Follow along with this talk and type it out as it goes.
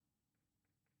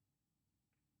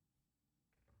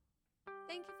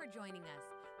Thank you for joining us.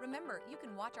 Remember, you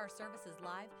can watch our services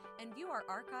live and view our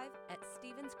archive at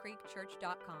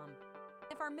StevensCreekChurch.com.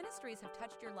 If our ministries have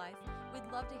touched your life, we'd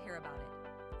love to hear about it.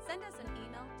 Send us an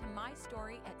email to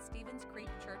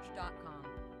mystory@StevensCreekChurch.com.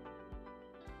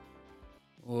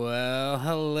 Well,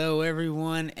 hello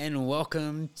everyone, and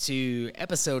welcome to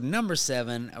episode number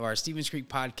 7 of our Stevens Creek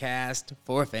podcast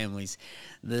for families.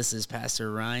 This is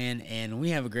Pastor Ryan, and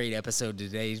we have a great episode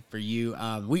today for you.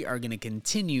 We are going to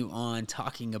continue on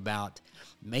talking about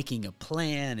making a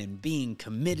plan and being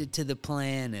committed to the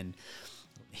plan and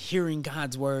hearing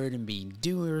God's word and being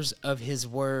doers of his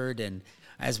word. And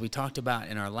as we talked about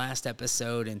in our last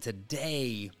episode and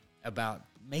today about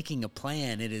making a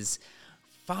plan, it is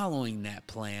following that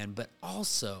plan, but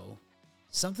also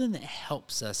something that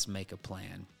helps us make a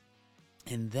plan,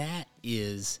 and that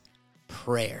is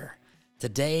prayer.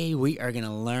 Today, we are going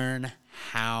to learn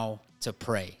how to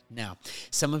pray. Now,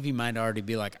 some of you might already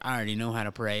be like, I already know how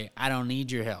to pray. I don't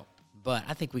need your help. But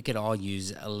I think we could all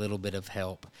use a little bit of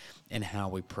help in how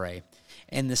we pray.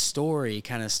 And the story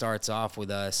kind of starts off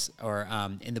with us,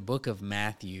 in the book of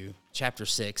Matthew, chapter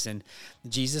 6. And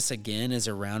Jesus, again, is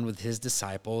around with his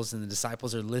disciples, and the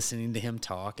disciples are listening to him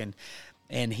talk.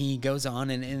 And he goes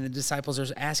on, and the disciples are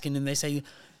asking him, they say,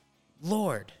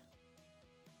 Lord,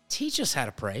 teach us how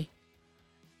to pray.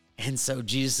 And so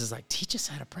Jesus is like, teach us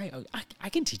how to pray. Oh, I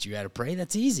can teach you how to pray.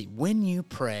 That's easy. When you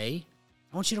pray,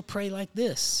 I want you to pray like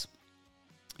this.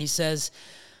 He says,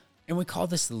 and we call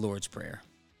this the Lord's Prayer.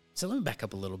 So let me back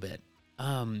up a little bit.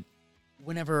 I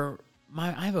have a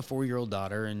 4-year-old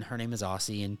daughter, and her name is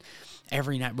Aussie, and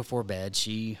every night before bed,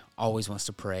 she always wants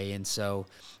to pray. And so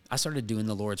I started doing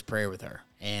the Lord's Prayer with her,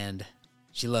 and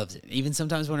she loves it. Even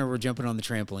sometimes whenever we're jumping on the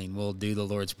trampoline, we'll do the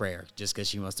Lord's Prayer just because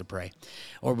she wants to pray.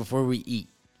 Or before we eat,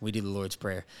 we do the Lord's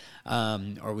Prayer.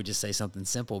 Or we just say something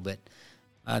simple, but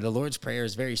the Lord's Prayer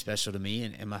is very special to me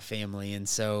and my family. And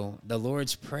so the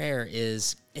Lord's Prayer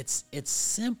it's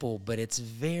simple, but it's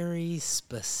very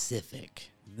specific.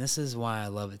 And this is why I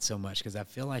love it so much, because I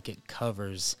feel like it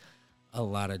covers a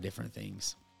lot of different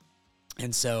things.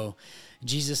 And so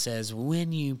Jesus says,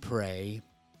 when you pray,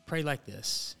 pray like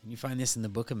this. And you find this in the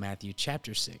book of Matthew,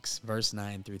 chapter 6, verse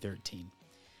 9 through 13.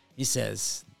 He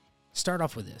says, start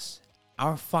off with this.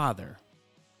 Our Father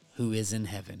who is in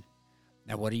heaven.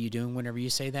 Now, what are you doing whenever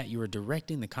you say that? You are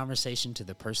directing the conversation to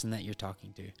the person that you're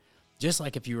talking to. Just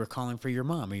like if you were calling for your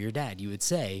mom or your dad, you would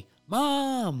say,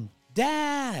 Mom,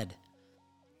 Dad.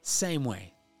 Same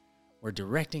way. We're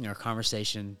directing our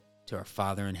conversation to our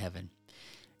Father in heaven.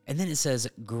 And then it says,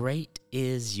 great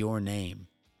is your name.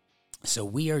 So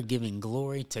we are giving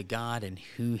glory to God and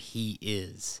who he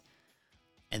is.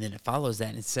 And then it follows that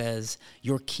and it says,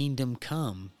 your kingdom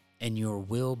come and your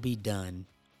will be done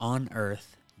on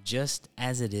earth just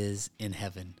as it is in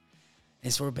heaven.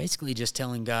 And so we're basically just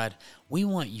telling God, we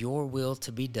want your will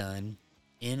to be done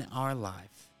in our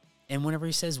life. And whenever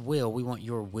he says will, we want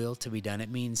your will to be done.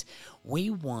 It means we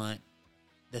want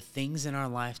the things in our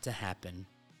life to happen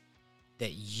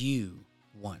that you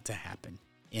want to happen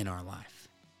in our life.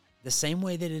 The same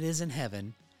way that it is in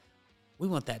heaven, we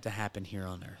want that to happen here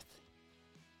on earth.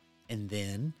 And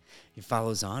then it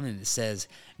follows on and it says,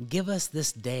 give us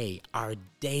this day our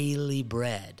daily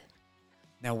bread.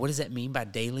 Now, what does that mean by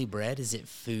daily bread? Is it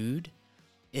food?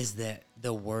 Is that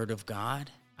the word of God?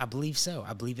 I believe so.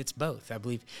 I believe it's both. I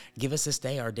believe give us this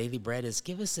day our daily bread is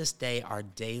give us this day our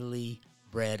daily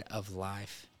bread of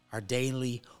life, our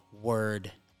daily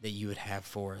word that you would have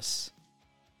for us.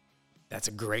 That's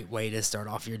a great way to start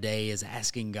off your day, is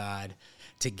asking God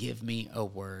to give me a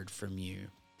word from you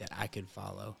that I could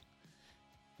follow.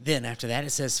 Then after that,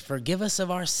 it says, forgive us of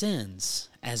our sins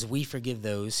as we forgive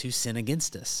those who sin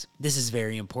against us. This is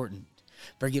very important.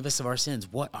 Forgive us of our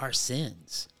sins. What are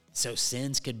sins? So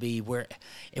sins could be where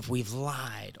if we've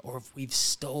lied or if we've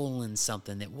stolen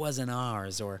something that wasn't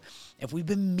ours, or if we've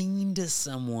been mean to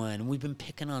someone, we've been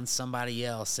picking on somebody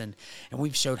else and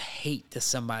we've showed hate to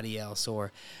somebody else,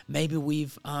 or maybe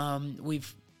we've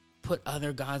put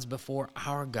other gods before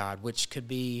our God, which could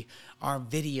be our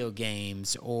video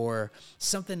games or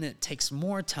something that takes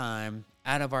more time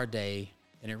out of our day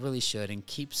than it really should and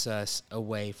keeps us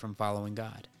away from following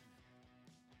God.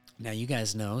 Now, you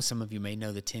guys know, some of you may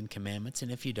know the 10 Commandments,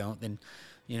 and if you don't, then,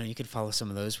 you could follow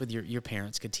some of those with your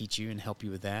parents could teach you and help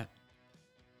you with that.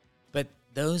 But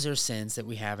those are sins that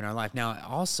we have in our life. Now,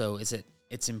 also,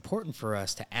 it's important for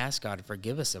us to ask God to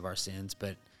forgive us of our sins,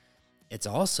 but it's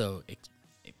also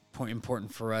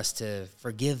important for us to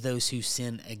forgive those who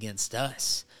sin against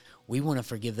us. We want to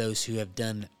forgive those who have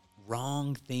done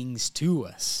wrong things to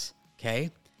us, okay?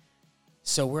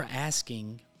 So we're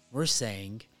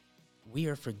saying, we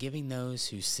are forgiving those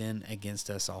who sin against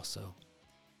us also.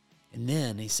 And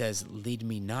then he says, lead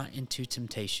me not into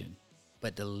temptation,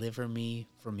 but deliver me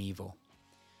from evil.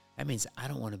 That means I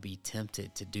don't want to be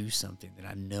tempted to do something that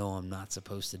I know I'm not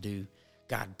supposed to do.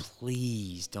 God,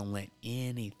 please don't let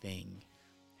anything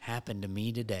happen to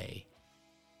me today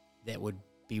that would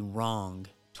be wrong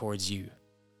towards you.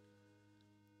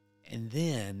 And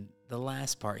then the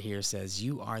last part here says,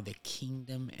 you are the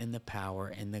kingdom and the power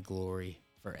and the glory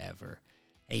forever.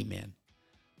 Amen.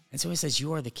 And so he says,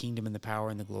 you are the kingdom and the power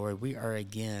and the glory. We are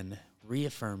again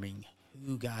reaffirming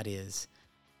who God is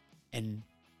and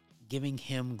giving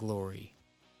him glory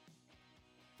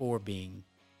for being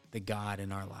the God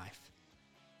in our life.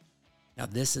 Now,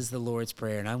 this is the Lord's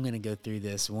Prayer, and I'm going to go through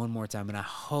this one more time, and I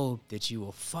hope that you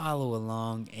will follow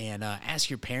along and ask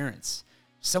your parents,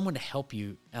 someone to help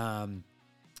you,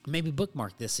 maybe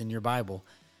bookmark this in your Bible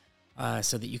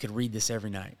so that you can read this every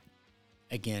night.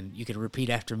 Again, you can repeat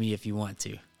after me if you want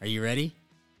to. Are you ready?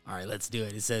 All right, let's do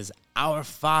it. It says, Our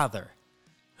Father,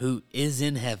 who is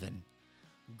in heaven,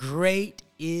 great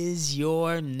is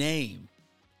your name.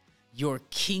 Your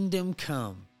kingdom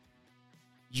come.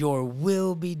 Your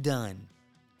will be done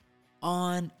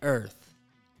on earth,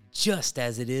 just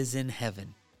as it is in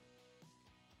heaven.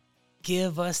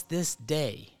 Give us this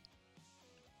day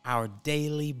our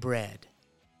daily bread.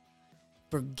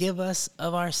 Forgive us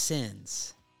of our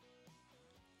sins,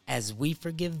 as we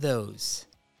forgive those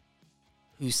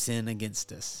who sin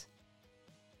against us.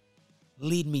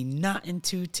 Lead me not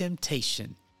into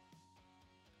temptation,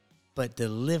 but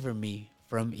deliver me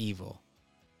from evil.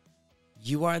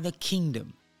 You are the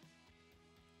kingdom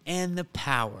and the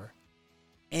power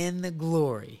and the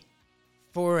glory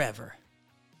forever.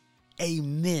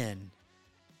 Amen.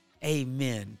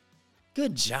 Amen.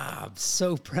 Good job.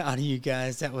 So proud of you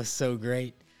guys. That was so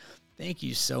great. Thank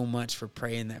you so much for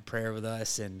praying that prayer with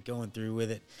us and going through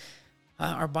with it.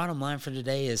 Our bottom line for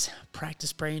today is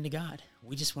practice praying to God.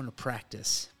 We just want to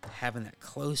practice having that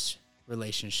close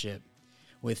relationship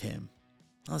with him.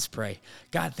 Let's pray.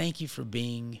 God, thank you for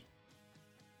being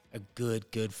a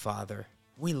good Father.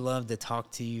 We love to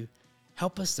talk to you.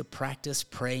 Help us to practice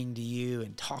praying to you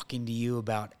and talking to you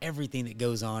about everything that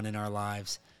goes on in our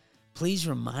lives. Please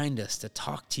remind us to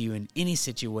talk to you in any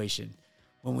situation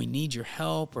when we need your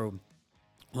help or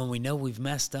when we know we've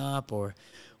messed up or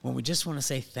when we just want to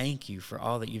say thank you for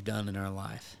all that you've done in our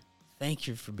life. Thank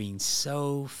you for being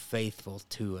so faithful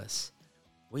to us.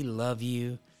 We love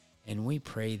you and we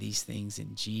pray these things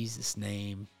in Jesus'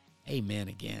 name. Amen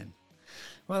again.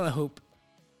 Well, I hope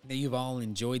that you've all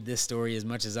enjoyed this story as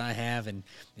much as I have. And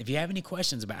if you have any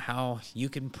questions about how you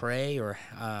can pray or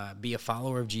be a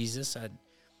follower of Jesus,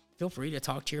 feel free to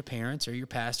talk to your parents or your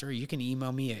pastor. Or you can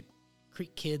email me at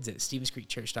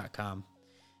creekkids@stevenscreekchurch.com.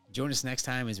 Join us next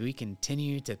time as we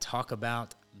continue to talk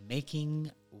about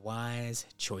making wise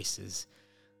choices.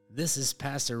 This is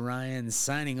Pastor Ryan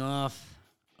signing off.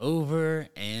 Over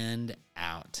and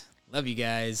out. Love you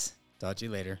guys. Talk to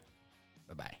you later.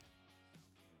 Bye-bye.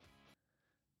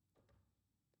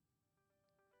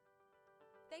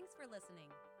 Thanks for listening.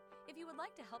 If you would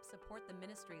like to help support the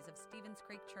ministries of Stevens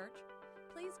Creek Church,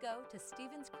 please go to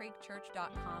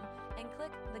stevenscreekchurch.com and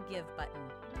click the Give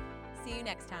button. See you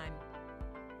next time.